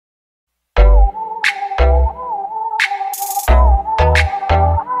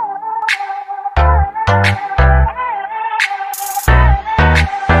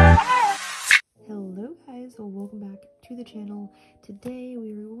the channel. Today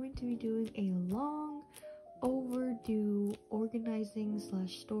we are going to be doing a long overdue organizing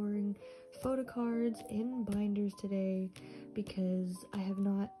slash storing photo cards in binders today because I have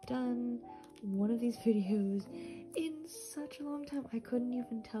not done one of these videos in such a long time. I couldn't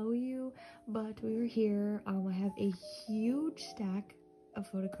even tell you, but we are here. I have a huge stack of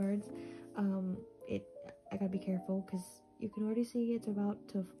photo cards. I gotta be careful because you can already see it's about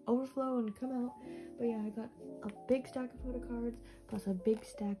to overflow and come out. But yeah, I got a big stack of photo cards plus a big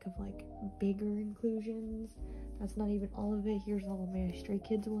stack of like bigger inclusions. That's not even all of it. Here's all of my Stray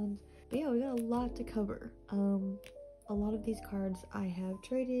Kids ones. But yeah, we got a lot to cover. A lot of these cards I have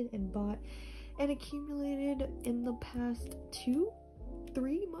traded and bought and accumulated in the past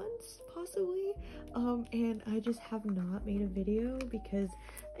 2-3 months possibly, and I just have not made a video because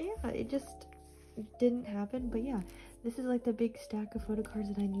yeah, it just didn't happen. But yeah, this is like the big stack of photo cards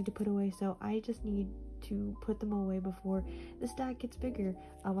that I need to put away, so I just need to put them away before the stack gets bigger.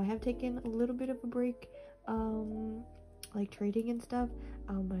 I have taken a little bit of a break like trading and stuff,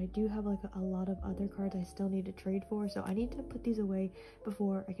 but I do have like a lot of other cards I still need to trade for, so I need to put these away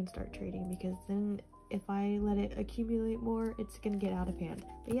before I can start trading, because then if I let it accumulate more, it's gonna get out of hand.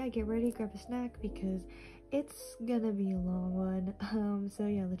 But yeah, get ready, grab a snack because it's gonna be a long one. So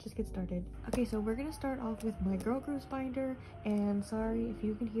yeah, let's just get started. Okay, so we're gonna start off with my girl groups binder, and sorry if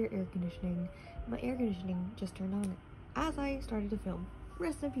you can hear air conditioning. My air conditioning just turned on as I started to film.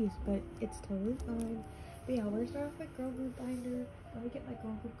 Rest in peace, but it's totally fine. But yeah, we're gonna start off with girl group binder. Let me get my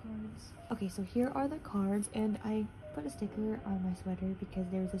girl group cards. Okay, so here are the cards, and I put a sticker on my sweater because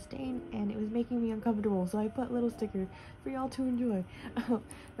there was a stain and it was making me uncomfortable, so I put a little sticker for y'all to enjoy. But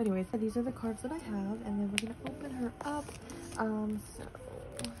anyways, these are the cards that I have, and then we're gonna open her up. So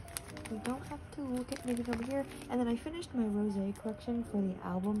we don't have to look at anything over here. And then I finished my rosé collection for the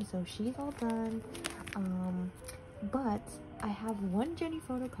album, so she's all done. But I have one Jenny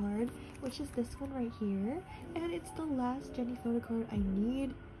photo card, which is this one right here, and it's the last Jenny photo card I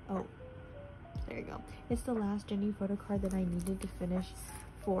need. Oh, there you go. It's the last Jenny photo card that I needed to finish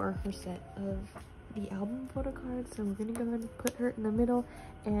for her set of the album photo cards. So we're gonna go ahead and put her in the middle.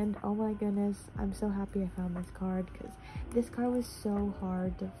 And oh my goodness, I'm so happy I found this card because this card was so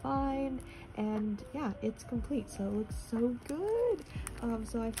hard to find, and yeah, it's complete, so it looks so good.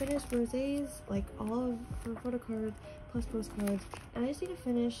 So I finished Rosé's, like all of her photo cards plus postcards, and I just need to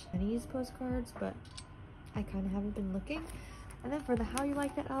finish Jenny's postcards, but I kind of haven't been looking. And then for the How You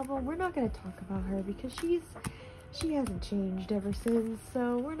Like That album, we're not going to talk about her because she hasn't changed ever since,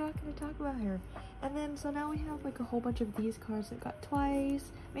 so we're not going to talk about her. And then so now we have like a whole bunch of these cards that got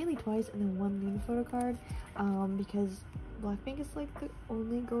mainly twice, and then one Luna photo card, because Blackpink is like the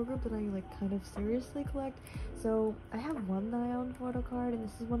only girl group that I like kind of seriously collect. So I have one Nayeon photo card, and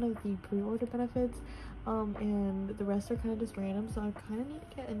this is one of the pre-order benefits, and the rest are kind of just random, so I kind of need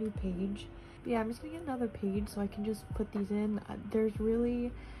to get a new page. But yeah, I'm just gonna get another page so I can just put these in.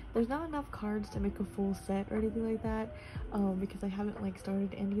 There's not enough cards to make a full set or anything like that, because I haven't like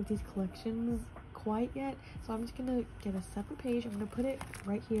started any of these collections quite yet. So I'm just gonna get a separate page. I'm gonna put it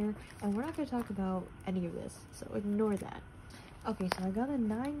right here, and we're not gonna talk about any of this, so ignore that. Okay, so I got a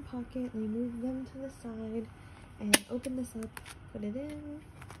 9 pocket. Let me move them to the side and open this up, put it in.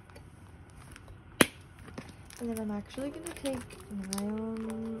 And then I'm actually gonna take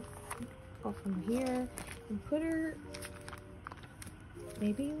Nayeon off from here and put her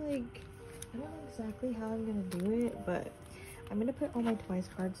maybe like, I don't know exactly how I'm gonna do it, but I'm gonna put all my Twice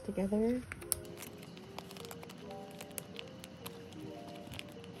cards together.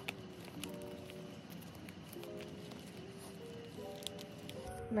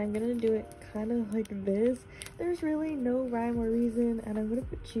 And I'm gonna do it kind of like this. There's really no rhyme or reason, and I'm gonna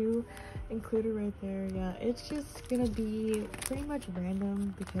put you included right there. Yeah, it's just gonna be pretty much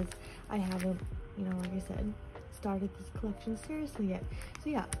random because I haven't, you know, like I said, started this collection seriously yet. So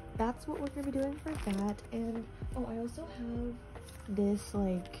yeah, that's what we're gonna be doing for that. And oh, I also have this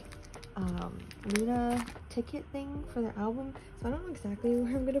like Luna ticket thing for their album, so I don't know exactly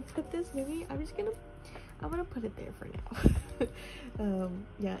where I'm gonna put this. Maybe I'm gonna put it there for now.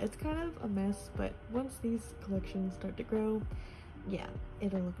 Yeah, it's kind of a mess, but once these collections start to grow, yeah,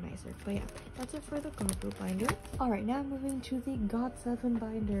 it'll look nicer. But yeah, that's it for the girl group binder. All right, now moving to the GOT7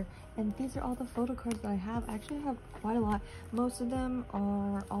 binder, and these are all the photo cards that I have. I actually have quite a lot. Most of them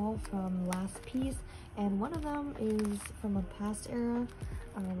are all from Last Piece, and one of them is from a past era,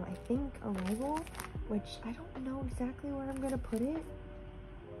 I think Arrival, which I don't know exactly where I'm gonna put it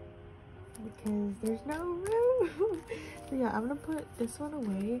because there's no room. So yeah, I'm gonna put this one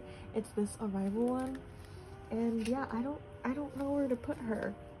away. It's this Arrival one, and yeah, I don't know where to put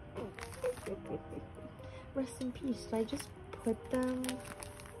her. rest in peace. So I just put them,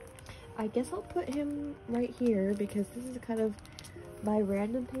 I guess I'll put him right here because this is kind of my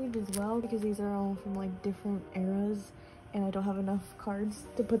random page as well, because these are all from like different eras and I don't have enough cards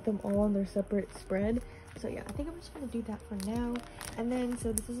to put them all on their separate spread. So yeah, I think I'm just gonna do that for now. And then,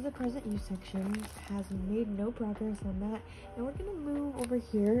 so this is the present use section. Has made no progress on that. And we're gonna move over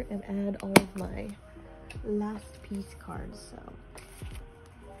here and add all of my last piece cards. So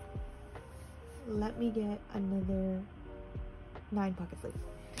let me get another 9 pocket sleeves.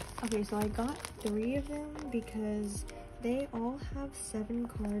 Okay, so I got 3 of them because they all have 7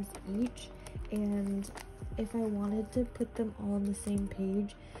 cards each, and if I wanted to put them all on the same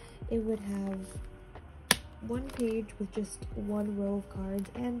page, it would have one page with just 1 row of cards,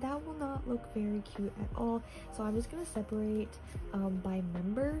 and that will not look very cute at all. So I'm just gonna separate by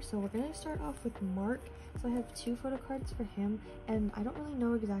member. So we're gonna start off with Mark. So I have 2 photo cards for him, and I don't really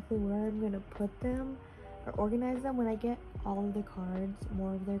know exactly where I'm gonna put them or organize them. When I get all of the cards,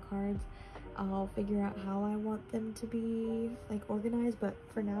 more of their cards, I'll figure out how I want them to be like organized. But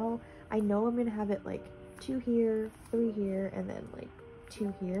for now, I know I'm gonna have it like 2 here, 3 here, and then like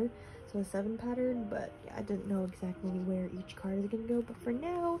 2 here. So a 7 pattern, but yeah, I didn't know exactly where each card is gonna go. But for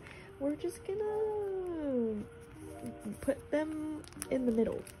now, we're just gonna put them in the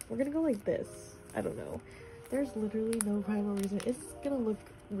middle. We're gonna go like this. I don't know. There's literally no rhyme or reason. It's gonna look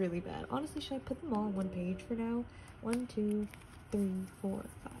really bad. Honestly, should I put them all on one page for now? 1, 2, 3, 4,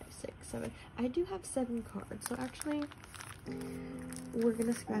 5, 6, 7. I do have 7 cards, so actually we're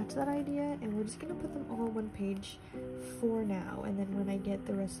gonna scratch that idea and we're just gonna put them all on one page for now, and then when I get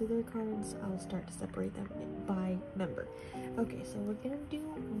the rest of their cards, I'll start to separate them by member. Okay, so we're gonna do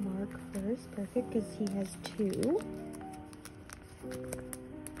Mark first. Perfect, because he has 2,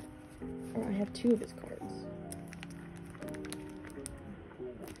 or I have 2 of his cards.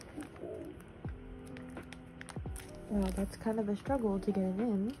 Wow, that's kind of a struggle to get it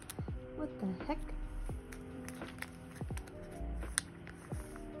in. What the heck?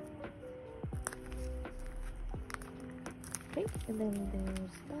 Okay, and then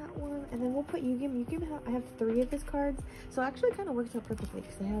there's that one, and then we'll put Yugim. I have 3 of his cards, so it actually kind of works out perfectly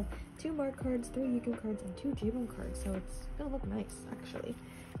because I have 2 Mark cards, 3 Yugim cards, and 2 Jibum cards, so it's gonna look nice actually.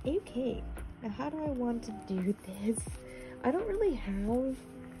 Okay, now how do I want to do this? I don't really have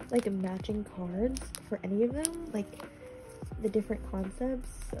like matching cards for any of them, like the different concepts,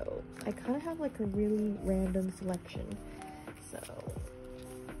 so I kind of have like a really random selection. So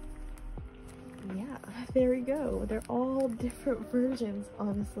yeah, there we go. They're all different versions,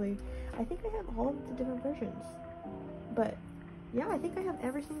 honestly. I think I have all of the different versions, but yeah, I think I have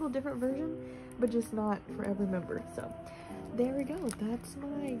every single different version, but just not for every member. So there we go. That's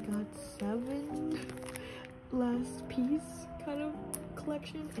my got 7 last piece kind of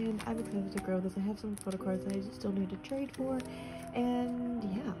collection, and I'm excited to grow this. I have some photo cards that I still need to trade for, and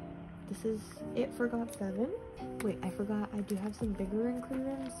yeah, this is it for got 7. Wait, I forgot I do have some bigger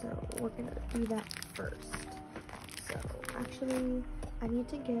included, so we're gonna do that first. So actually, I need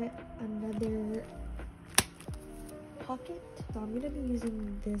to get another pocket, so I'm gonna be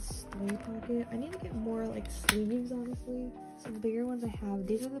using this 3 pocket. I need to get more like sleeves, honestly. So the bigger ones I have,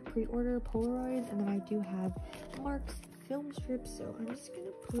 these are the pre-order Polaroids, and then I do have Mark's film strips, so I'm just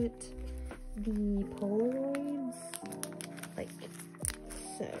gonna put the Polaroids like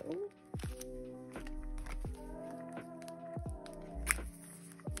so.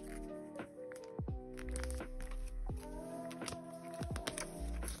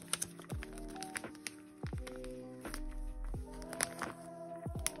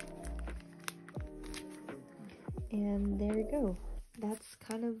 And there we go. That's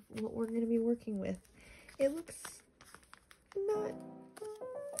kind of what we're going to be working with. It looks not,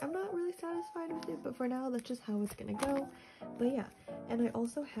 I'm not really satisfied with it, but for now, that's just how it's going to go. But yeah, and I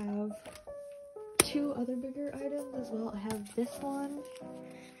also have 2 other bigger items as well. I have this one,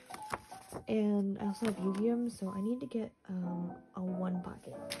 and I also have Yu-Gi-Oh! So I need to get a 1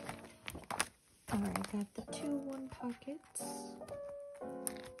 pocket. Alright, I got the 2 1 pockets.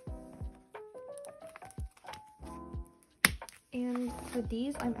 And for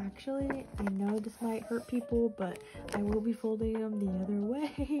these, I know this might hurt people, but I will be folding them the other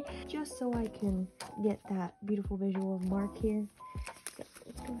way just so I can get that beautiful visual of Mark here. So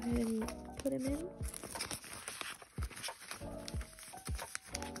let's go ahead and put him in.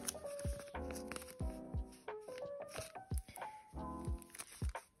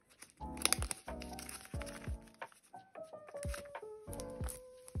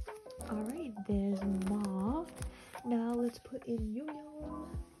 Alright, there's Ma. Now let's put in Yo-Yo.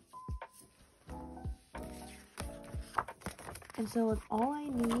 And so all I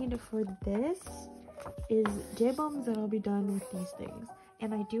need for this is J-Bums that I'll be done with these things.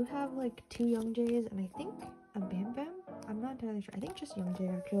 And I do have like 2 Young Jays and I think a Bam Bam. I'm not entirely sure. I think just Young Jay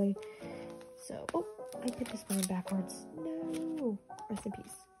actually. So, oh, I did this one backwards. No! Rest in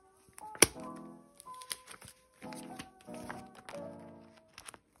peace.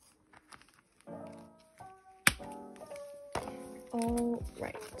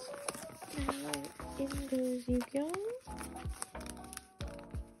 Alright. Now, in goes Yu-Gi-Oh!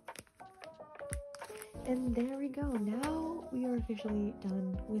 And there we go. Now we are officially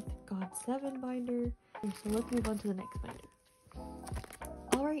done with God 7 binder. So let's move on to the next binder.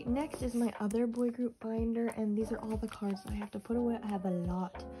 Alright, next is my other boy group binder, and these are all the cards I have to put away. I have a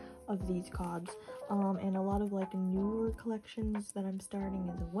lot of these cards, and a lot of like newer collections that I'm starting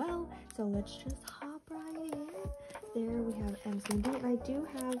as well. So let's just hop right in. There we have MC&D, and I do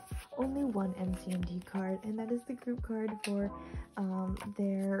have only one MC&D card, and that is the group card for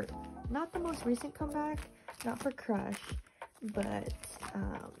their, not the most recent comeback, not for Crush, but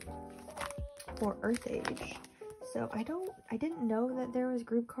for Earth Age. So I didn't know that there was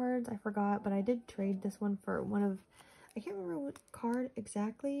group cards, I forgot, but I did trade this one for one of, I can't remember what card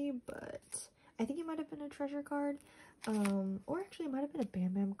exactly, but I think it might have been a treasure card, or actually it might have been a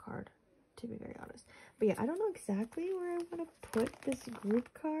Bam Bam card, to be very honest. But yeah, I don't know exactly where I want to put this group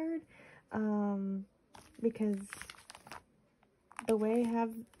card, because the way I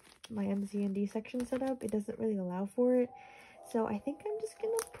have my MC&D section set up, it doesn't really allow for it. So I think I'm just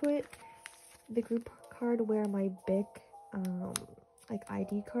gonna put the group card where my Bic like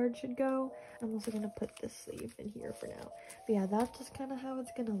ID card should go. I'm also gonna put this sleeve in here for now. But yeah, that's just kind of how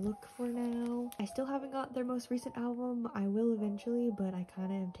it's gonna look for now. I still haven't got their most recent album. I will eventually, but I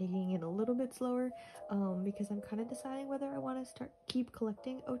kind of am taking it a little bit slower because I'm kind of deciding whether I want to keep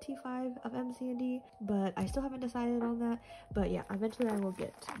collecting OT5 of MC&D, but I still haven't decided on that. But yeah, eventually I will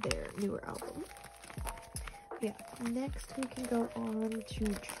get their newer album. Yeah, next we can go on to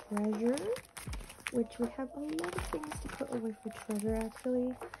Treasure, which we have a lot of things to put away for Treasure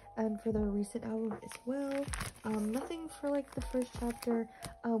actually, and for their recent album as well. Nothing for like the first chapter.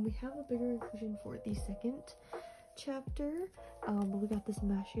 We have a bigger inclusion for the second chapter, but we got this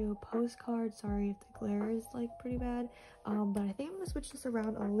Mashio postcard. Sorry if the glare is like pretty bad, but I think I'm gonna switch this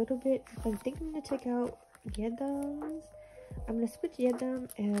around a little bit. I think I'm gonna take out Yeadams. I'm gonna switch Yeadam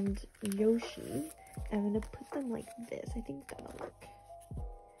and Yoshi. I'm gonna put them like this. I think that'll work.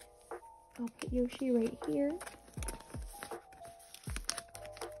 I'll put Yoshi right here.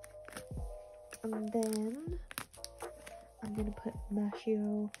 And then I'm gonna put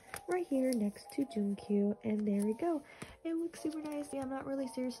Mashio right here next to Junkyu, and there we go. It looks super nice. Yeah, I'm not really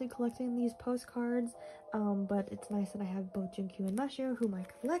seriously collecting these postcards, but it's nice that I have both Junkyu and Mashio, whom I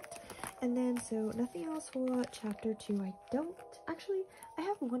collect. And then, so nothing else for chapter 2. I don't actually. I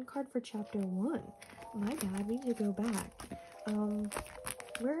have one card for chapter 1. My bad. I need to go back.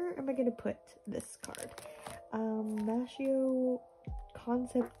 Where am I gonna put this card? Mashio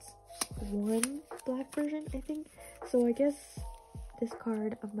Concept 1 black version, I think. So I guess this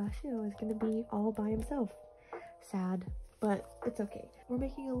card of Mashio is gonna be all by himself. Sad, but it's okay. We're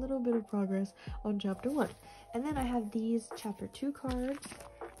making a little bit of progress on chapter 1. And then I have these chapter 2 cards.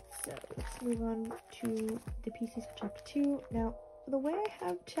 So let's move on to the PCs for chapter 2. Now, the way I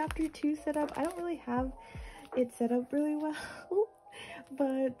have chapter 2 set up, I don't really have it set up really well.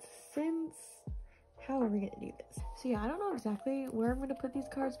 But since, how are we gonna do this? So yeah, I don't know exactly where I'm gonna put these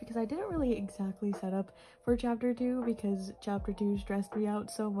cards because I didn't really exactly set up for chapter 2 because chapter 2 stressed me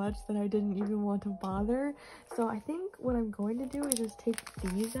out so much that I didn't even want to bother. So I think what I'm going to do is just take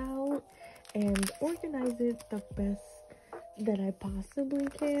these out and organize it the best that I possibly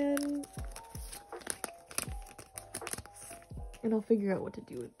can. And I'll figure out what to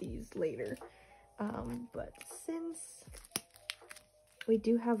do with these later. But since we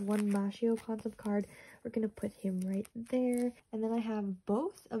do have one Mashio concept card, we're gonna put him right there. And then I have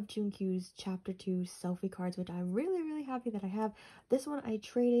both of Junkyu's chapter 2 selfie cards, which I'm really happy that I have. This one I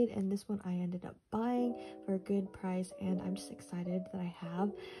traded and this one I ended up buying for a good price, and I'm just excited that I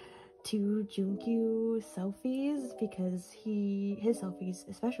have 2 Junkyu selfies because his selfies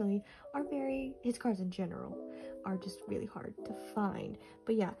especially are his cards in general are just really hard to find.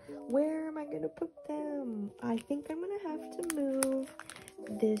 But yeah, where am I gonna put them? I think I'm gonna have to move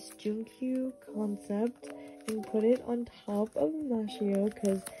this Junkyu concept and put it on top of Mashio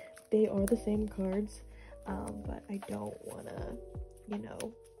because they are the same cards, but I don't wanna, you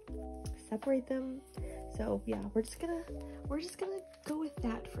know, separate them. So yeah, we're just gonna go with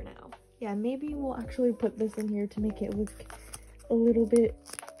that for now. Yeah, maybe we'll actually put this in here to make it look a little bit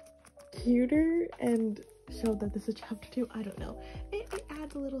cuter and show that this is chapter 2. I don't know. It adds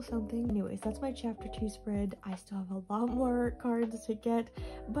adds a little something. Anyways, that's my chapter 2 spread. I still have a lot more cards to get,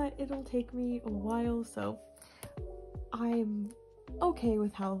 but it'll take me a while, so I'm okay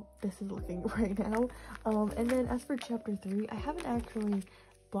with how this is looking right now. And then as for chapter 3, I haven't actually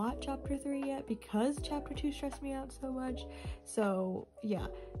bought chapter 3 yet because chapter 2 stressed me out so much. So yeah,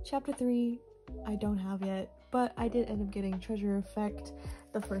 chapter 3 I don't have yet, but I did end up getting Treasure Effect,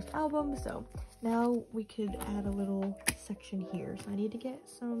 the first album, so now we could add a little section here. So I need to get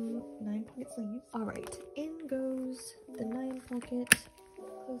some 9-pocket sleeves. All right, in goes the 9-pocket.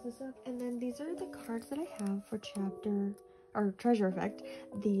 Close this up, and then these are the cards that I have for Treasure Effect,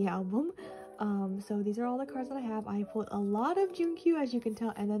 the album. So these are all the cards that I have. I pulled a lot of Junkyu, as you can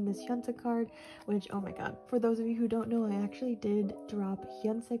tell, and then this Hyunsuk card, which, oh my god, for those of you who don't know, I actually did drop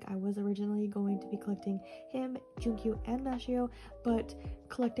Hyunsuk. I was originally going to be collecting him, Junkyu, and Nashio, but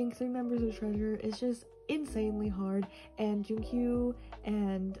collecting 3 members of Treasure is just insanely hard, and Junkyu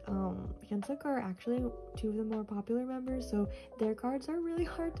and Hyunsuk are actually 2 of the more popular members, so their cards are really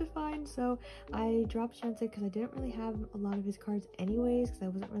hard to find. So I dropped Hyunsuk because I didn't really have a lot of his cards anyways, because I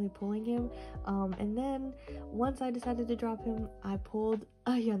wasn't really pulling him, and then once I decided to drop him, I pulled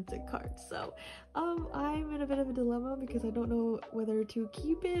a Hyunsuk card. So I'm in a bit of a dilemma because I don't know whether to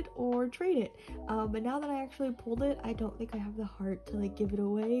keep it or trade it, but now that I actually pulled it, I don't think I have the heart to like give it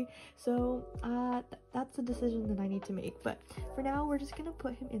away, so that's a decision that I need to make. But for now, we're just gonna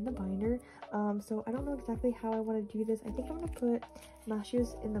put him in the binder. So I don't know exactly how I want to do this. I think I'm gonna put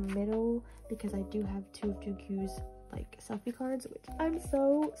Mashu's in the middle because I do have 2 of Junkyu's like selfie cards, which I'm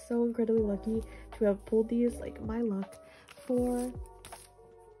so incredibly lucky to have pulled these. Like, my luck for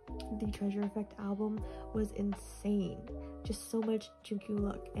the Treasure Effect album was insane. Just so much Junkyu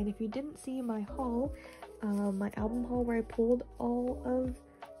luck. And if you didn't see my haul, my album haul where I pulled all of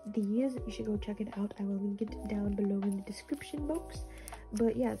these, you should go check it out. I will link it down below in the description box.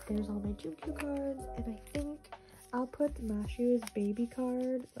 But yeah, there's all my Junkyu cards, and I think I'll put Mashu's baby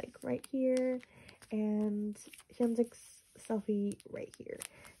card like right here and Hyunsuk's selfie right here.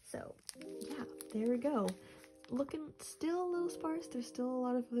 So yeah, there we go. Looking still a little sparse. There's still a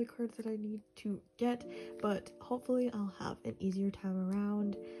lot of other cards that I need to get, but hopefully I'll have an easier time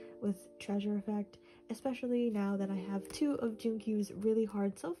around with Treasure Effect, especially now that I have 2 of Junkyu's really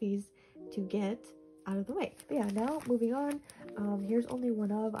hard selfies to get out of the way. But yeah, now moving on, here's only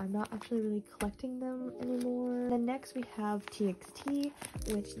one of, I'm not actually really collecting them anymore. Then next we have TXT,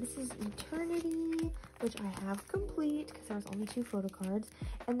 which this is Eternity, which I have complete because there was only 2 photo cards.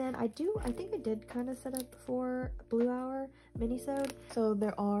 And then I think I did kind of set up for Blue Hour minisode, so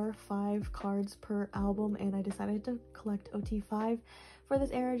there are 5 cards per album, and I decided to collect OT5 for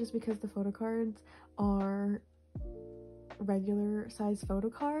this era just because the photo cards are regular size photo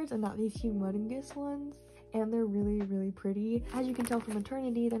cards and not these humongous ones, and they're really pretty. As you can tell from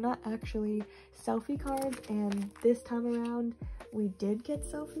Eternity, they're not actually selfie cards, and this time around we did get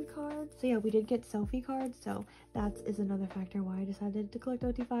selfie cards. So yeah, we did get selfie cards, so that is another factor why I decided to collect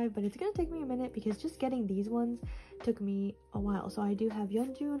OT5, but it's gonna take me a minute because just getting these ones took me a while. So I do have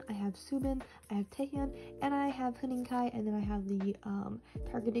Yeonjun, I have Subin, I have Taehyun, and I have Huninkai, and then I have the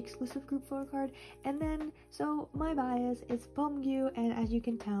Target exclusive group photo card. And then, so my bias is Beomgyu, and as you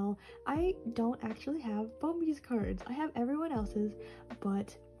can tell, I don't actually have Beomgyu's cards. I have everyone else's,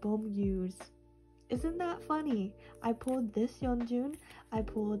 but Beomgyu's. Isn't that funny? I pulled this Yeonjun, I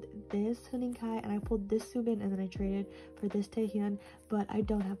pulled this Huninkai, and I pulled this Subin, and then I traded for this Taehyun, but I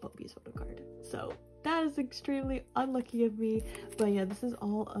don't have Beomgyu's photo card. So that is extremely unlucky of me. But yeah, this is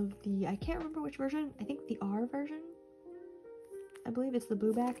all of the, I can't remember which version, I think the R version? I believe it's the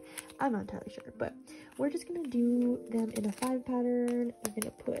blue back. I'm not entirely sure, but we're just gonna do them in a 5 pattern. We're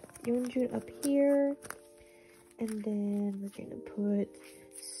gonna put Yeonjun up here, and then we're gonna put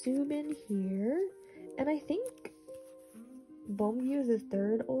Subin here, and I think Beomgyu is his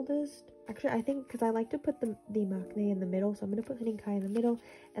 3rd oldest. Actually, I think because I like to put the maknae in the middle, so I'm gonna put Huninkai in the middle,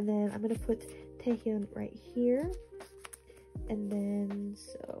 and then I'm gonna put Taehyun right here, and then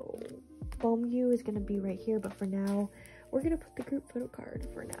so Beomgyu is gonna be right here, but for now we're gonna put the group photo card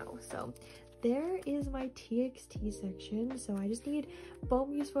for now. So there is my TXT section. So I just need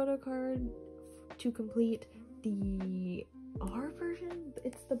Beomgyu's photo card to complete the R version.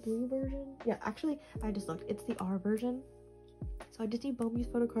 It's the blue version. Yeah, actually, I just looked. It's the R version. So I just need Beomgyu's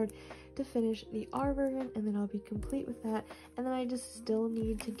photo card to finish the R version, and then I'll be complete with that. And then I just still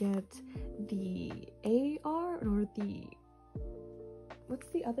need to get the AR, or the, what's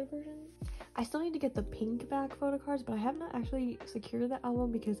the other version? I still need to get the pink back photo cards, but I have not actually secured that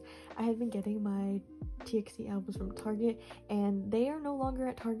album because I have been getting my TXT albums from Target, and they are no longer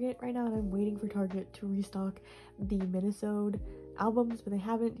at Target right now, and I'm waiting for Target to restock the minisode albums, but they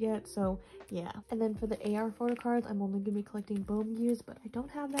haven't yet, so yeah. And then for the AR photo cards, I'm only gonna be collecting Bomegues, but I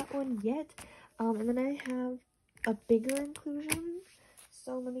don't have that one yet. And then I have a bigger inclusion,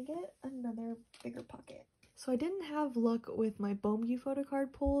 so let me get another bigger pocket. So I didn't have luck with my Bomegue photo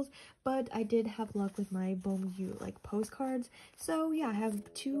card pulls, but I did have luck with my Bomegue like postcards. So yeah, I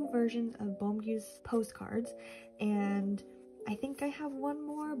have 2 versions of Bomegue's postcards, and I think I have one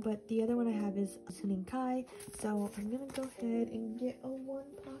more, but the other one I have is Suning Kai. So I'm gonna go ahead and get a 1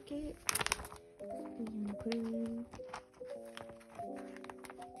 pocket and put it in.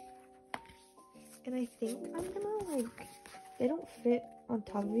 And I think I'm gonna like, they don't fit on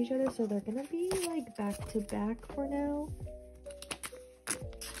top of each other, so they're gonna be like back to back for now.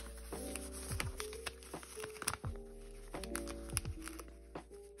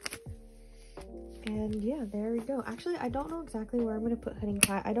 And yeah, there we go. Actually, I don't know exactly where I'm gonna put Suning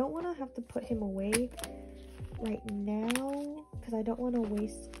Kai. I don't want to have to put him away right now because I don't want to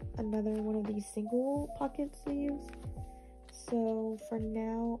waste another one of these single pocket sleeves. So for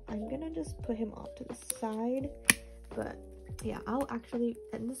now, I'm gonna just put him off to the side. But yeah, I'll actually,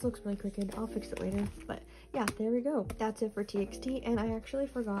 and this looks really crooked, I'll fix it later. But yeah, there we go. That's it for TXT. And I actually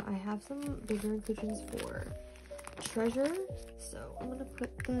forgot I have some bigger inclusions for Treasure. So I'm gonna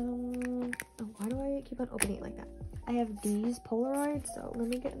put them, oh, why do I keep on opening it like that? I have these Polaroids, so let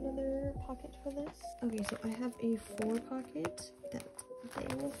me get another pocket for this. Okay, so I have a 4 pocket that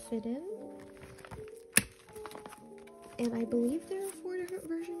they will fit in. And I believe there are 4 different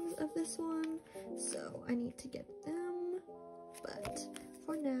versions of this one, so I need to get them. But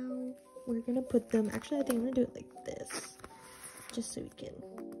for now, we're gonna put them, actually I think I'm gonna do it like this, just so we can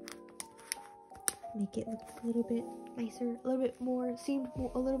make it look a little bit nicer, a little bit more, seem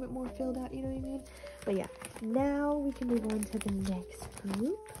a little bit more filled out, you know what I mean? But yeah, now we can move on to the next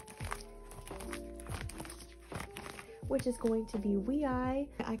group, which is going to be WeI.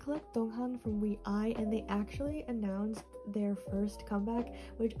 I collect Donghan from WeI, and they actually announced their first comeback,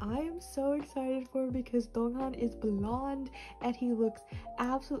 which I am so excited for because Donghan is blonde and he looks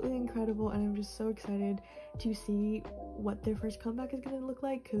absolutely incredible, and I'm just so excited to see what their first comeback is going to look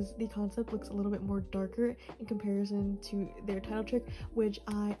like because the concept looks a little bit more darker in comparison to their title track, which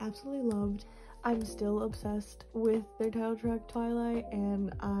I absolutely loved. I'm still obsessed with their title track Twilight,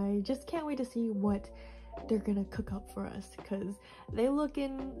 and I just can't wait to see what they're gonna cook up for us because they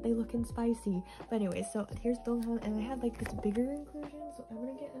looking spicy. But anyway, so here's Donghan, and I had like this bigger inclusion, so I'm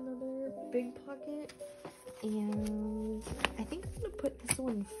gonna get another big pocket, and I think I'm gonna put this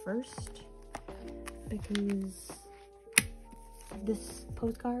one first because this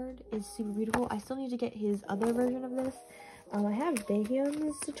postcard is super beautiful. I still need to get his other version of this. I have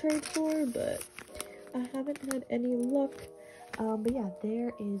Daehyun's to trade for, but I haven't had any luck. But yeah,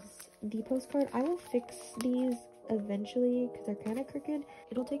 there is the postcard. I will fix these eventually because they're kind of crooked.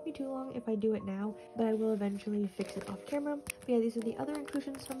 It'll take me too long if I do it now, but I will eventually fix it off camera. But yeah, these are the other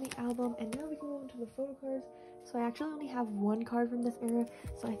inclusions from the album, and now we can move into the photo cards. So I actually only have 1 card from this era,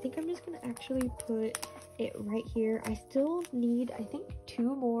 so I think I'm just gonna actually put it right here. I still need, I think,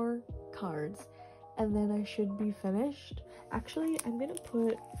 2 more cards, and then I should be finished. Actually, I'm gonna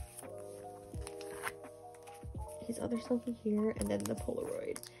put his other selfie here, and then the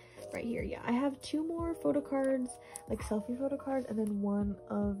Polaroid right here. Yeah, I have 2 more photo cards, like selfie photo cards, and then 1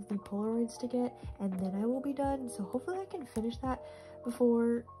 of the Polaroids to get, and then I will be done. So hopefully I can finish that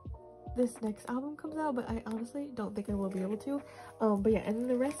before this next album comes out, but I honestly don't think I will be able to. But yeah, and then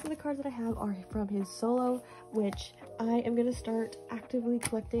the rest of the cards that I have are from his solo, which I am gonna start actively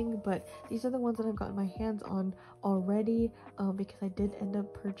collecting, but these are the ones that I've gotten my hands on already, because I did end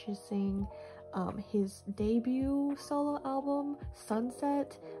up purchasing his debut solo album,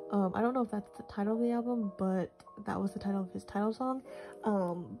 Sunset. I don't know if that's the title of the album, but that was the title of his title song.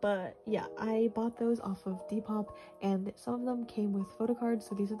 But yeah, I bought those off of Depop, and some of them came with photo cards,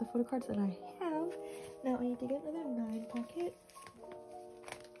 so these are the photo cards that I have. Now I need to get another 9 pocket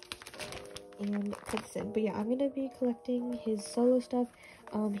and put this in. But yeah, I'm gonna be collecting his solo stuff.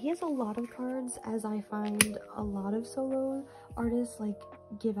 He has a lot of cards, as I find a lot of solo artists like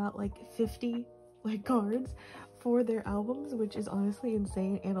give out like 50 like cards for their albums, which is honestly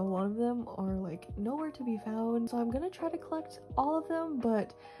insane, and a lot of them are like nowhere to be found. So I'm gonna try to collect all of them,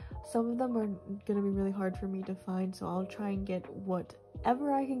 but some of them are gonna be really hard for me to find, so I'll try and get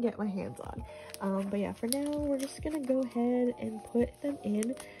whatever I can get my hands on. But yeah, for now we're just gonna go ahead and put them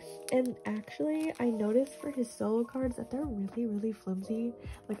in. And actually, I noticed for his solo cards that they're really flimsy.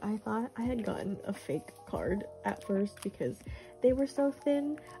 Like, I thought I had gotten a fake card at first because they were so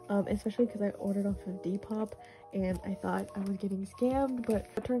thin, especially because I ordered off of Depop and I thought I was getting scammed, but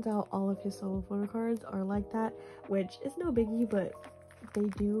it turns out all of his solo photo cards are like that, which is no biggie, but they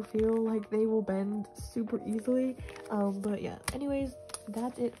do feel like they will bend super easily. But yeah, anyways,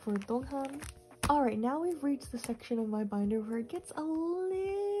 that's it for Donghan. Alright, now we've reached the section of my binder where it gets a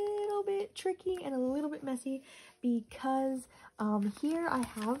little bit tricky and a little bit messy because here I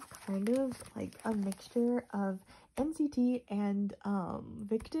have kind of like a mixture of NCT and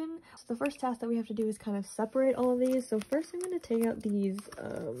Victon. So the first task that we have to do is kind of separate all of these. So first I'm going to take out these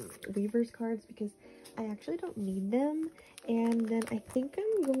Weavers cards because I actually don't need them. And then I think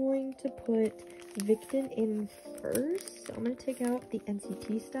I'm going to put Victon in first. So I'm going to take out the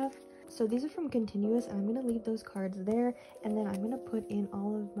NCT stuff. So these are from Continuous, and I'm going to leave those cards there, and then I'm going to put in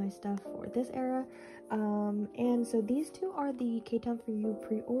all of my stuff for this era. And so these two are the K-Town For You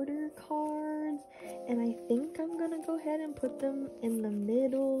pre-order cards, and I think I'm going to go ahead and put them in the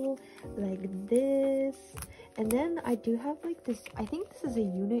middle, like this. And then I do have like this, I think this is a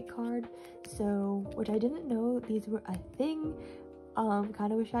unit card, so, which I didn't know these were a thing.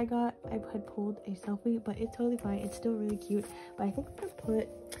 Kind of wish I had pulled a selfie, but it's totally fine. It's still really cute, but I think I'm going to put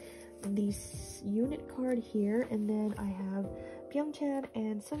this unit card here, and then I have Byungchan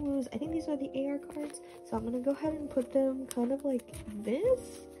and Sungwoo's. I think these are the AR cards, so I'm gonna go ahead and put them kind of like this.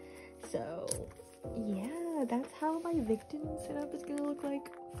 So yeah, that's how my Victon setup is gonna look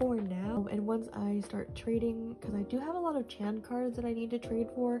like for now. And once I start trading, because I do have a lot of Chan cards that I need to trade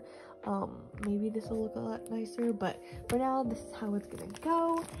for, maybe this will look a lot nicer, but for now this is how it's gonna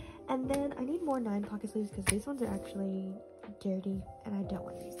go. And then I need more 9 pocket sleeves because these ones are actually dirty and I don't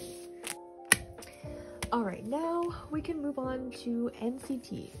want to use these. Alright, now we can move on to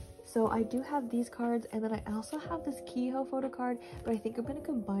NCT. So I do have these cards, and then I also have this Kiho photo card, but I think I'm going to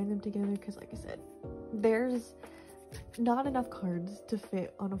combine them together because, like I said, there's not enough cards to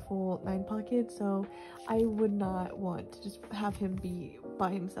fit on a full 9 pocket, so I would not want to just have him be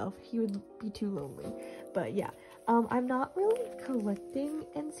by himself. He would be too lonely. But yeah, I'm not really collecting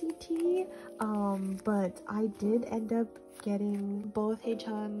NCT, but I did end up getting both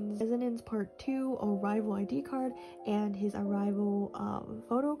Haechan's Resonance Part 2 Arrival ID card and his Arrival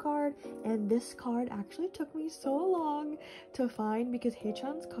photo card, and this card actually took me so long to find because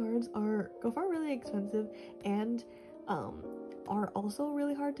Haechan's cards go for really expensive and are also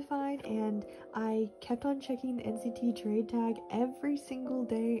really hard to find, and I kept on checking the NCT trade tag every single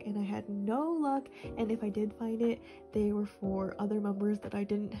day and I had no luck, and if I did find it, they were for other members that I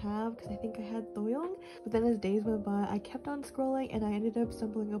didn't have because I think I had Doyoung. But then as days went by, I kept on scrolling and I ended up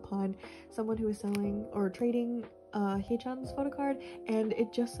stumbling upon someone who was selling or trading Haechan's photo card, and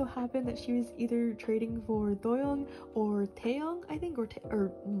it just so happened that she was either trading for Doyoung or Taeyong, I think,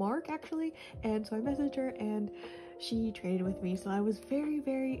 or Mark actually, and so I messaged her and she traded with me, so I was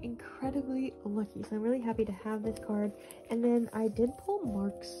very incredibly lucky. So I'm really happy to have this card. And then I did pull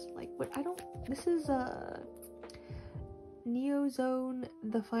Mark's, like, this is Neozone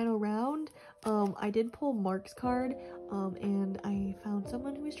the final round. I did pull Mark's card, and I found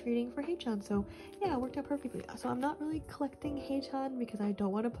someone who was trading for Haechan, so yeah, it worked out perfectly. So I'm not really collecting Haechan because I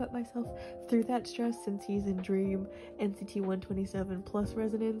don't want to put myself through that stress since he's in Dream NCT 127 plus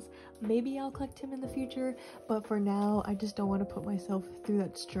Resonance. Maybe I'll collect him in the future, but for now I just don't want to put myself through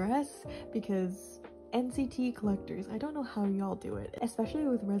that stress because NCT collectors, I don't know how y'all do it, especially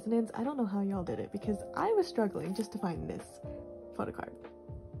with Resonance. I don't know how y'all did it because I was struggling just to find this photo card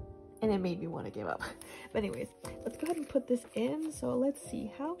and it made me want to give up. But anyways, let's go ahead and put this in. So let's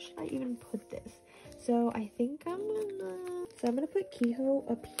see, how should I even put this? So I think I'm gonna put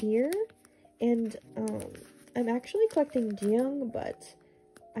Kiho up here, and I'm actually collecting Jiyoung, but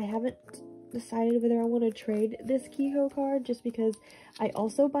I haven't decided whether I want to trade this Kiho card just because I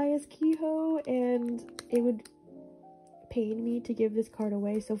also bias Kiho and it would pain me to give this card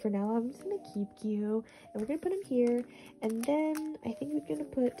away. So for now I'm just gonna keep Kiho and we're gonna put him here, and then I think we're gonna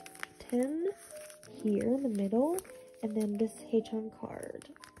put 10 here in the middle, and then this Haechan card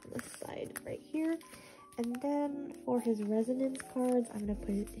on the side right here. And then for his Resonance cards, I'm gonna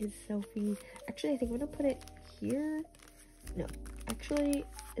put his selfie, actually I think I'm gonna put it here. No, actually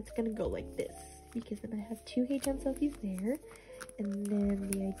it's gonna go like this because then I have 2 Haechan selfies there, and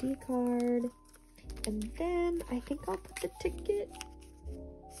then the ID card, and then I think I'll put the ticket,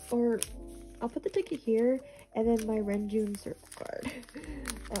 or I'll put the ticket here, and then my Renjun circle card.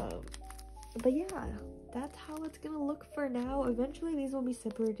 But yeah, that's how it's gonna look for now. Eventually these will be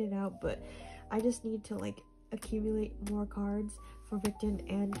separated out, but I just need to like accumulate more cards for Victon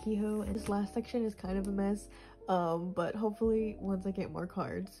and Kehoe, and this last section is kind of a mess, but hopefully once I get more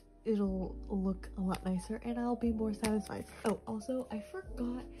cards it'll look a lot nicer and I'll be more satisfied. Oh, also I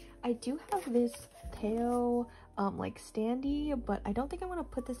forgot, I do have this Teo like standee, but I don't think I'm gonna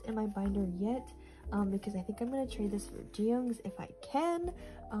put this in my binder yet, because I think I'm gonna trade this for Geums if I can.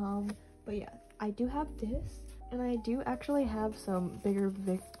 But yeah, I do have this, and I do actually have some bigger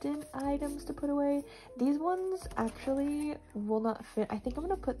Victon items to put away. These ones actually will not fit. I think I'm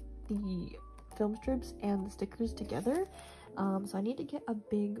gonna put the film strips and the stickers together. So I need to get a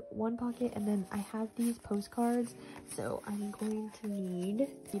big one pocket, and then I have these postcards, so I'm going to need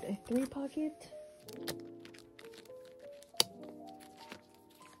a 3 pocket.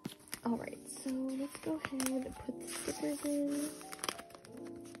 Alright, so let's go ahead and put the stickers in.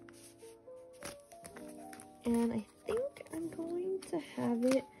 And I think I'm going to have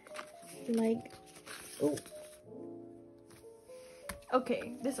it like, oh.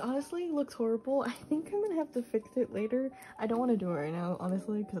 Okay, this honestly looks horrible. I think I'm gonna have to fix it later. I don't want to do it right now,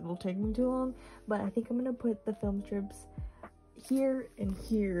 honestly, because it'll take me too long. But I think I'm gonna put the film strips here and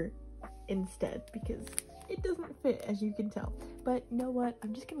here instead, because it doesn't fit, as you can tell. But you know what?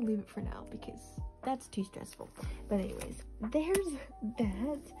 I'm just gonna leave it for now because that's too stressful. But anyways, there's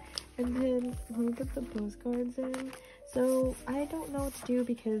that. And then let me put the postcards in. So I don't know what to do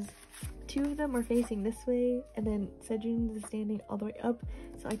because 2 of them are facing this way, and then Sejun is standing all the way up.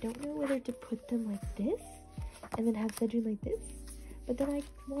 So I don't know whether to put them like this and then have Sejun like this, but then I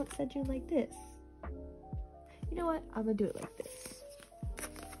want Sejun like this. You know what? I'm gonna do it like this.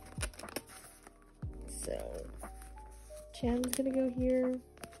 So Chan's gonna go here.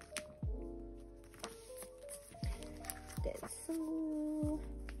 Then so,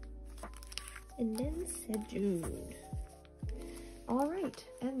 and then Sejun. Alright,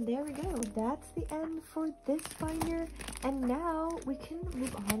 and there we go. That's the end for this binder. And now we can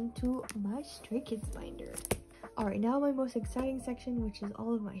move on to my Stray Kids binder. Alright, now my most exciting section, which is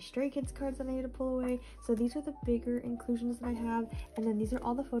all of my Stray Kids cards that I need to pull away. So these are the bigger inclusions that I have, and then these are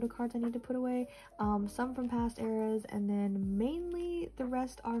all the photo cards I need to put away. Some from past eras, and then mainly the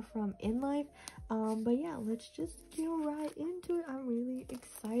rest are from In Life. But yeah, let's just get right into it. I'm really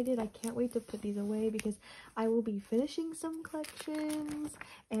excited. I can't wait to put these away because I will be finishing some collections,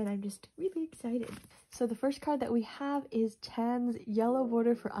 and I'm just really excited. So the first card that we have is Chan's yellow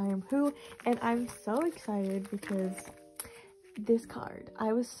border for I Am Who, and I'm so excited because this card,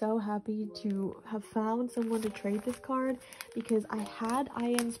 I was so happy to have found someone to trade this card because I had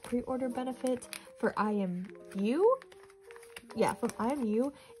Ian's pre-order benefit for I Am You. Yeah, from I Am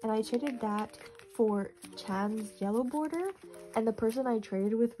You, and I traded that for Chan's yellow border, and the person I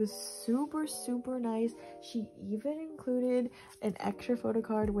traded with was super nice. She even included an extra photo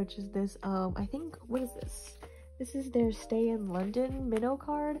card, which is this I think, what is this? This is their Stay in London minnow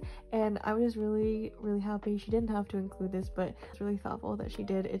card, and I was really happy. She didn't have to include this, but it's really thoughtful that she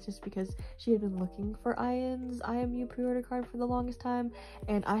did. It's just because she had been looking for Ian's IMU pre-order card for the longest time,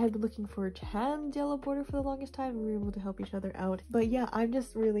 and I had been looking for Chan's yellow border for the longest time, and we were able to help each other out. But yeah, I'm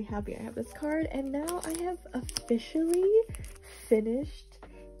just really happy I have this card, and now I have officially finished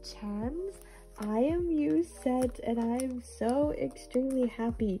Chan's I Am You set, and I am so extremely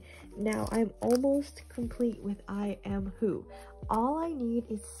happy. Now I'm almost complete with I Am Who. All I need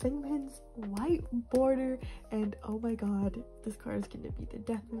is Singmin's white border, and oh my god, this card is gonna be the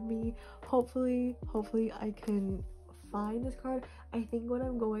death of me. Hopefully I can find this card. I think what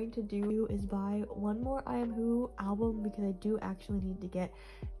I'm going to do is buy one more I Am Who album because I do actually need to get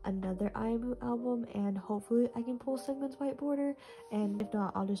another I Am Who album, and hopefully I can pull Singmin's white border, and if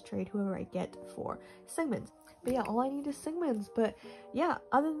not, I'll just trade whoever I get for Singmin's. But yeah, all I need is Singmin's. But yeah,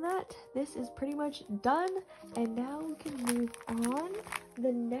 other than that, this is pretty much done, and now we can move on.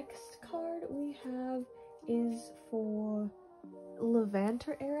 The next card we have is for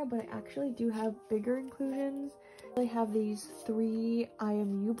Levanter era, but I actually do have bigger inclusions. I have these 3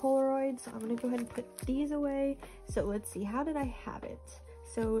 IMU Polaroids, so I'm gonna go ahead and put these away. So let's see, how did I have it?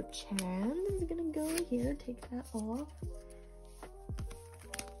 So Chan is gonna go here, take that off.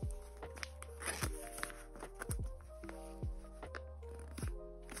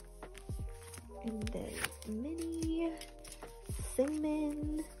 And then Minnie,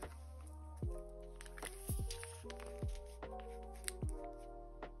 Singmin,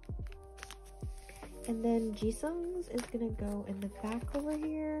 and then Jisung's is gonna go in the back over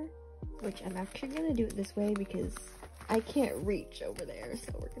here, which I'm actually gonna do it this way because I can't reach over there,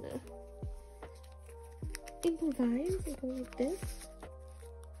 so we're gonna improvise and go like this.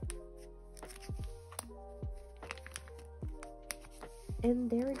 And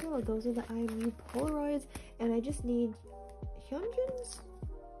there we go, those are the IMU Polaroids, and I just need Hyunjin's?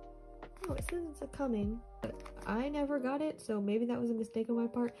 Oh, it says it's a coming, but I never got it, so maybe that was a mistake on my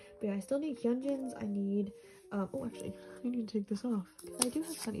part. But yeah, I still need Hyunjin's. I need, oh, actually, I need to take this off. I do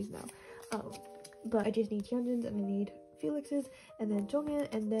have Sunny's now. But I just need Hyunjin's, and I need Felix's, and then Jongin,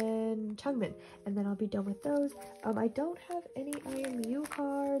 and then Changmin, and then I'll be done with those. I don't have any IMU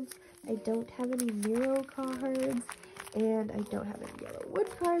cards, I don't have any Miro cards, and I don't have any Yellow Wood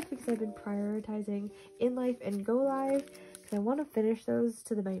cards because I've been prioritizing In Life and Go Live because I want to finish those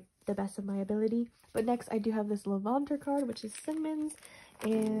to the best of my ability. But next I do have this Levanter card, which is Seungmin's,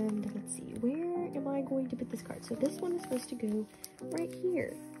 and let's see, where am I going to put this card? So this one is supposed to go right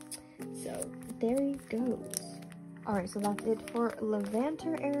here. So there he goes. Alright, so that's it for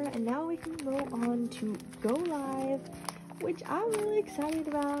Levanter era, and now we can go on to Go Live, which I'm really excited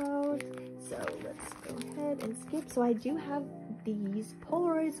about. So let's go ahead and skip. So I do have these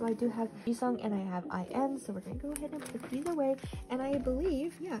Polaroids, so I do have Jisung and I have IN, so we're gonna go ahead and put these away, and I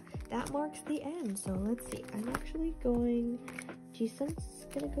believe, yeah, that marks the end. So let's see, I'm actually going, Jisung's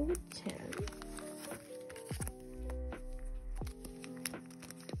gonna go with 10.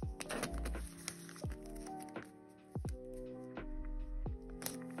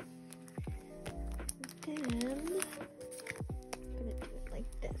 Then I'm gonna do it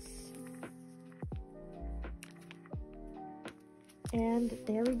like this. And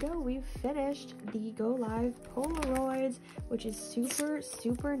there we go, we've finished the Go Live Polaroids, which is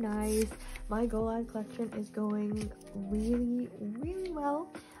super nice. My Go Live collection is going really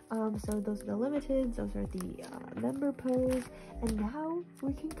well. So those are the limiteds, those are the member pose, and now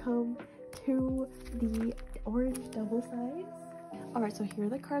we can come to the orange double sides. Alright, so here are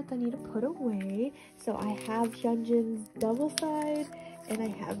the cards I need to put away. So I have Hyunjin's double side, and I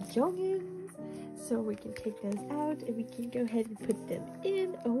have Jonghin's. So we can take those out, and we can go ahead and put them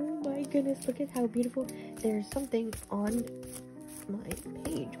in. Oh my goodness, look at how beautiful. There's something on my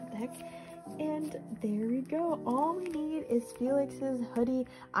page, what the heck? And there we go. All we need is Felix's hoodie.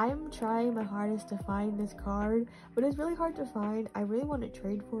 I'm trying my hardest to find this card, but it's really hard to find. I really want to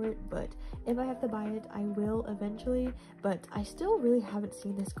trade for it, but if I have to buy it, I will eventually. But I still really haven't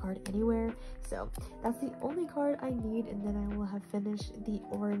seen this card anywhere, so that's the only card I need, and then I will have finished the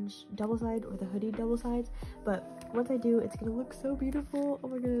orange double side or the hoodie double sides. But once I do, it's gonna look so beautiful. Oh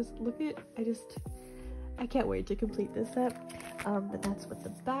my goodness, look at, I can't wait to complete this set. But that's what the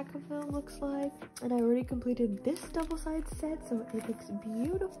back of them looks like, and I already completed this double side set, so it looks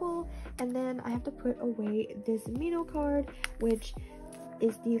beautiful. And then I have to put away this Mino card, which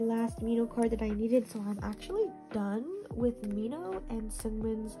is the last Mino card that I needed. So I'm actually done with Mino and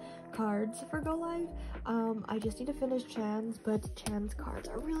Seungmin's cards for Go Live. I just need to finish Chan's, but Chan's cards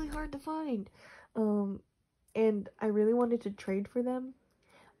are really hard to find, and I really wanted to trade for them,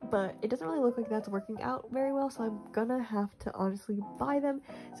 but it doesn't really look like that's working out very well, so I'm gonna have to honestly buy them.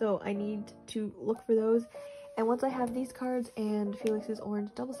 So I need to look for those, and once I have these cards and Felix's orange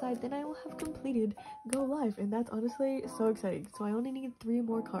double side, then I will have completed Go Live, and that's honestly so exciting. So I only need 3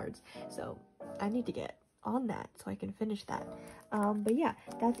 more cards, so I need to get on that so I can finish that. But yeah,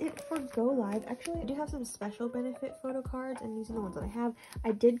 that's it for Go Live. Actually, I do have some special benefit photo cards, and these are the ones that I have.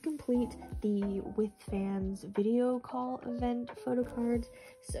 I did complete the With Fans video call event photo cards,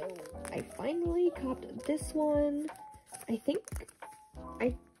 so I finally copped this one. I think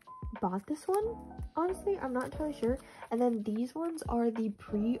I bought this one, honestly, I'm not entirely sure. And then these ones are the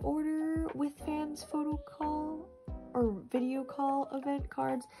pre-order With Fans photo call or video call event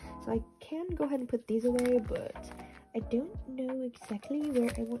cards, so I can go ahead and put these away, but I don't know exactly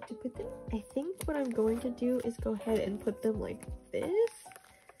where I want to put them. I think what I'm going to do is go ahead and put them like this.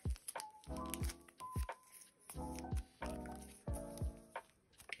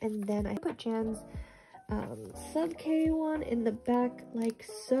 And then I put Chan's sub K one in the back like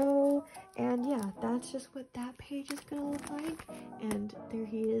so, and yeah, that's just what that page is gonna look like. And there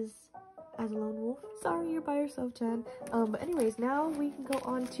he is as a lone wolf. Sorry you're by yourself, Chan. But anyways, now we can go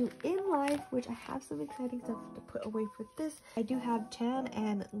on to In Life, which I have some exciting stuff to put away for this. I do have Chan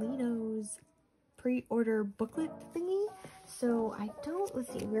and Lino's pre-order booklet thingy, so I don't,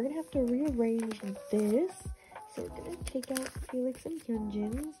 let's see, we're gonna have to rearrange this. So we're gonna take out Felix and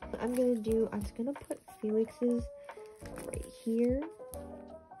Hyunjin's. I'm just gonna put Felix's right here,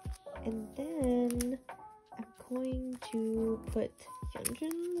 and then I'm going to put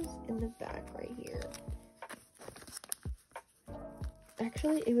Hyunjin's in the back right here.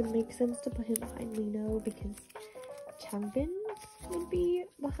 Actually, it would make sense to put him behind Lino because Changbin's would be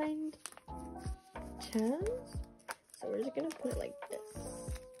behind Chan's. So we're just gonna put it like this.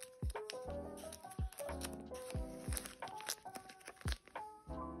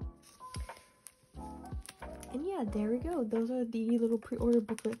 And yeah, there we go. Those are the little pre-order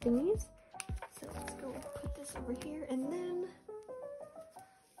booklet thingies. So let's go put this over here. And then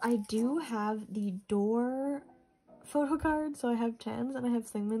I do have the door photo cards. So I have Chan's and I have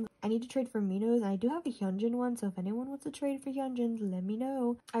Singmin's. I need to trade for Mino's, and I do have a Hyunjin one, so if anyone wants to trade for Hyunjins, let me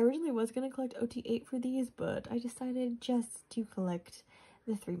know. I originally was going to collect OT8 for these, but I decided just to collect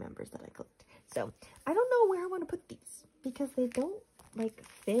the 3 members that I collect. So I don't know where I want to put these because they don't like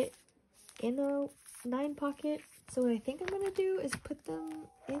fit in a 9 pocket. So what I think I'm going to do is put them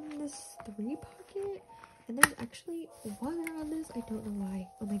in this 3 pocket. And there's actually water on this. I don't know why.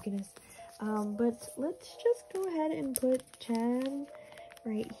 Oh my goodness. But let's just go ahead and put Chan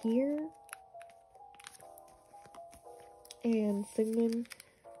right here and Sigmund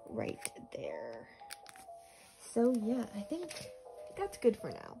right there. So yeah, I think that's good for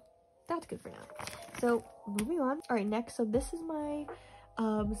now. That's good for now. So moving on. All right, next. So this is my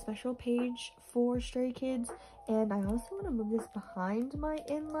special page for Stray Kids, and I also want to move this behind my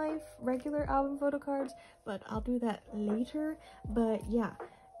in life regular album photo cards, but I'll do that later. But yeah,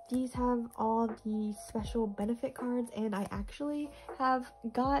 these have all the special benefit cards, and I actually have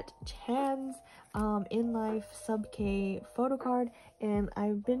got Chan's in life sub K photo card, and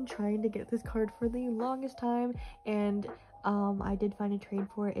I've been trying to get this card for the longest time, and I did find a trade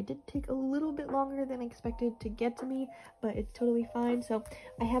for it. It did take a little bit longer than expected to get to me, but it's totally fine. So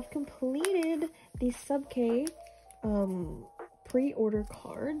I have completed the sub K pre-order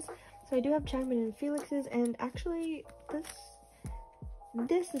cards. So I do have Changmin and Felix's, and actually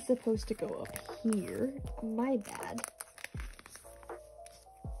this is supposed to go up here. My bad.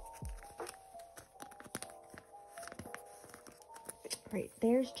 Right,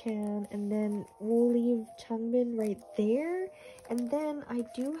 there's Chan, and then we'll leave Changbin right there. And then I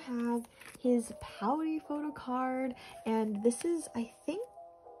do have his Pouty photo card, and this is, I think,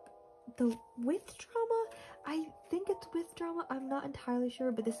 the with drama. I think it's with drama. I'm not entirely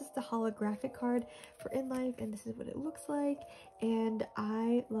sure, but this is the holographic card for in life, and this is what it looks like. And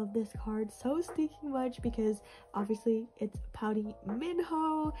I love this card so stinking much because obviously it's Pouty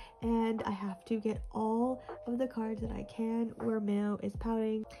Minho, and I have to get all of the cards that I can where Minho is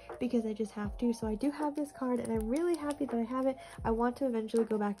pouting because I just have to. So I do have this card, and I'm really happy that I have it. I want to eventually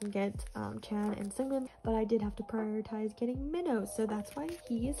go back and get Chan and Sungmin, but I did have to prioritize getting Minho, so that's why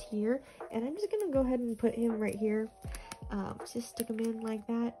he is here. And I'm just gonna go ahead and put him right here, just stick them in like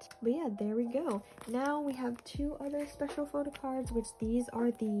that. But yeah, there we go. Now we have 2 other special photo cards, which these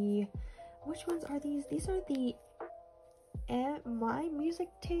are the, which ones are these? These are the My Music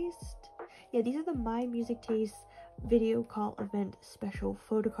Taste. Yeah, these are the My Music Taste video call event special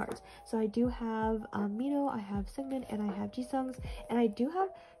photo cards. So I do have Mino, I have Sungmin, and I have Jisung's, and I do have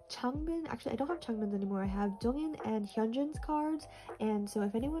Changbin. Actually, I don't have Changbin's anymore. I have Dongin and Hyunjin's cards, and so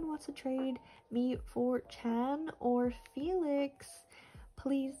if anyone wants to trade me for Chan or Felix,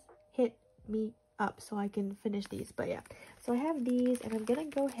 please hit me up so I can finish these. But yeah, so I have these, and I'm gonna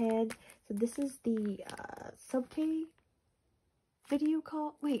go ahead. So this is the sub K video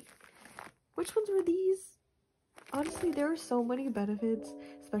call. Wait, which ones were these? Honestly, there are so many benefits,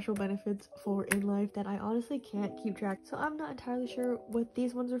 special benefits for in life that I honestly can't keep track. So I'm not entirely sure what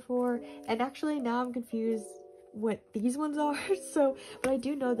these ones are for. And actually now I'm confused what these ones are. So, but I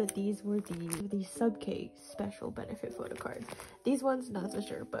do know that these were the sub K special benefit photo cards. These ones, not so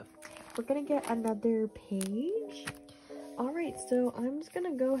sure, but we're gonna get another page. All right, so I'm just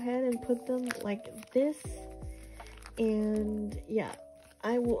gonna go ahead and put them like this. And yeah,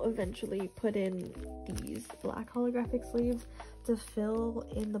 I will eventually put in these black holographic sleeves to fill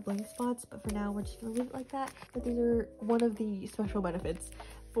in the blank spots, but for now we're just gonna leave it like that. But these are one of the special benefits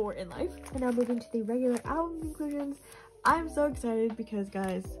for in life. And now moving to the regular album conclusions. I'm so excited because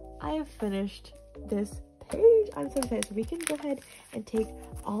guys, I have finished this page. I'm so excited. So we can go ahead and take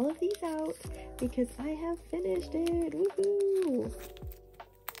all of these out because I have finished it. Woohoo!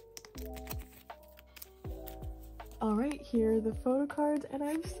 Alright, here are the photo cards, and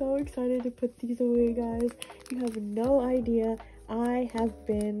I'm so excited to put these away, guys. You have no idea. I have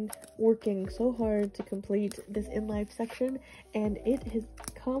been working so hard to complete this in-life section, and it has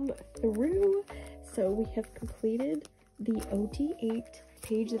come through. So we have completed the OT8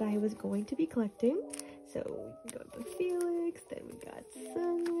 page that I was going to be collecting. So we can go to Felix, then we got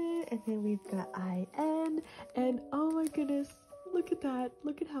Summit, and then we've got IN, and oh my goodness, look at that.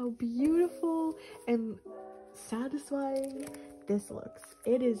 Look at how beautiful and satisfying this looks.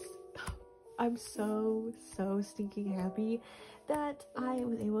 It is I'm so stinking happy that I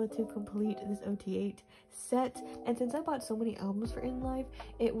was able to complete this OT8 set. And since I bought so many albums for In Life,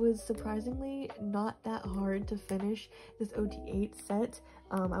 it was surprisingly not that hard to finish this OT8 set.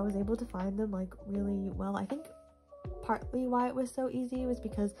 I was able to find them like really well. I think partly why it was so easy was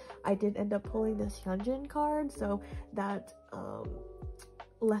because I did end up pulling this Hyunjin card, so that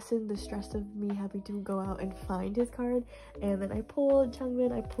lessened the stress of me having to go out and find his card. And then I pulled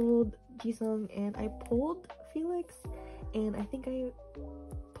Changbin, I pulled Jisung, and I pulled Felix, and I think I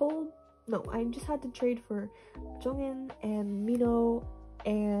just had to trade for Jongin and Mino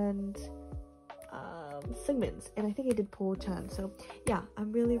and Sigmund's, and I think I did pull Chan. So yeah,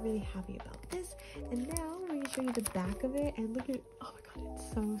 I'm really happy about this. And now I'm going to show you the back of it, and look at, oh my god,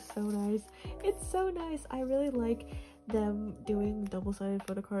 it's so nice. It's so nice. I really like them doing double-sided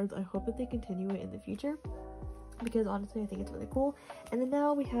photo cards. I hope that they continue it in the future, because honestly I think it's really cool. And then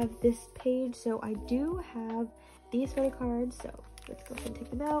now we have this page. So I do have these photo cards, so let's go ahead and take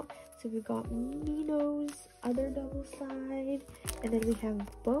them out. So we've got Mino's other double side, and then we have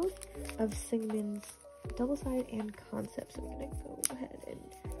both of Singmin's double side and concept. So we're gonna go ahead and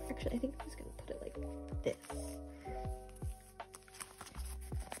actually I think I'm just gonna put it like this.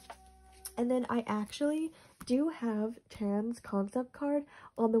 And then I actually do have Chan's concept card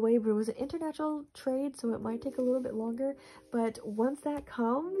on the way, but it was an international trade, so it might take a little bit longer. But once that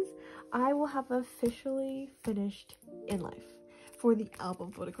comes, I will have officially finished In Life for the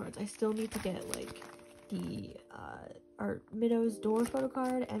album photo cards. I still need to get like the Mido's door photo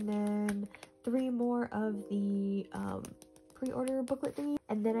card, and then 3 more of the pre-order booklet thingy,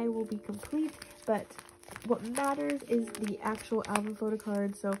 and then I will be complete. But what matters is the actual album photo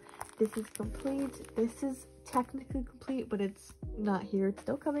card. So this is complete. This is technically complete, but it's not here. It's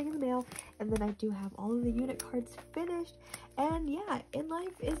still coming in the mail. And then I do have all of the unit cards finished, and yeah, In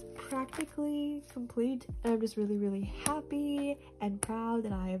Life is practically complete, and I'm just really happy and proud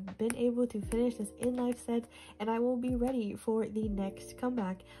that I have been able to finish this In Life set, and I will be ready for the next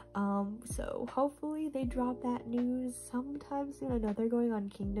comeback. So hopefully they drop that news sometime soon. I know they're going on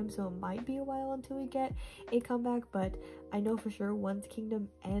Kingdom, so it might be a while until we get a comeback, but I know for sure once Kingdom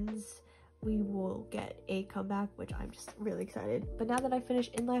ends we will get a comeback, which I'm just really excited. But now that I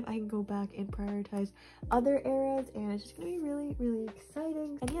finished In Life, I can go back and prioritize other eras, and it's just gonna be really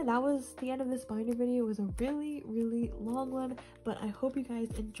exciting. And yeah, that was the end of this binder video. It was a really long one, but I hope you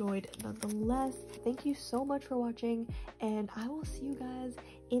guys enjoyed nonetheless. Thank you so much for watching, and I will see you guys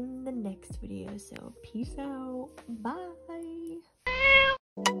in the next video. So peace out, bye.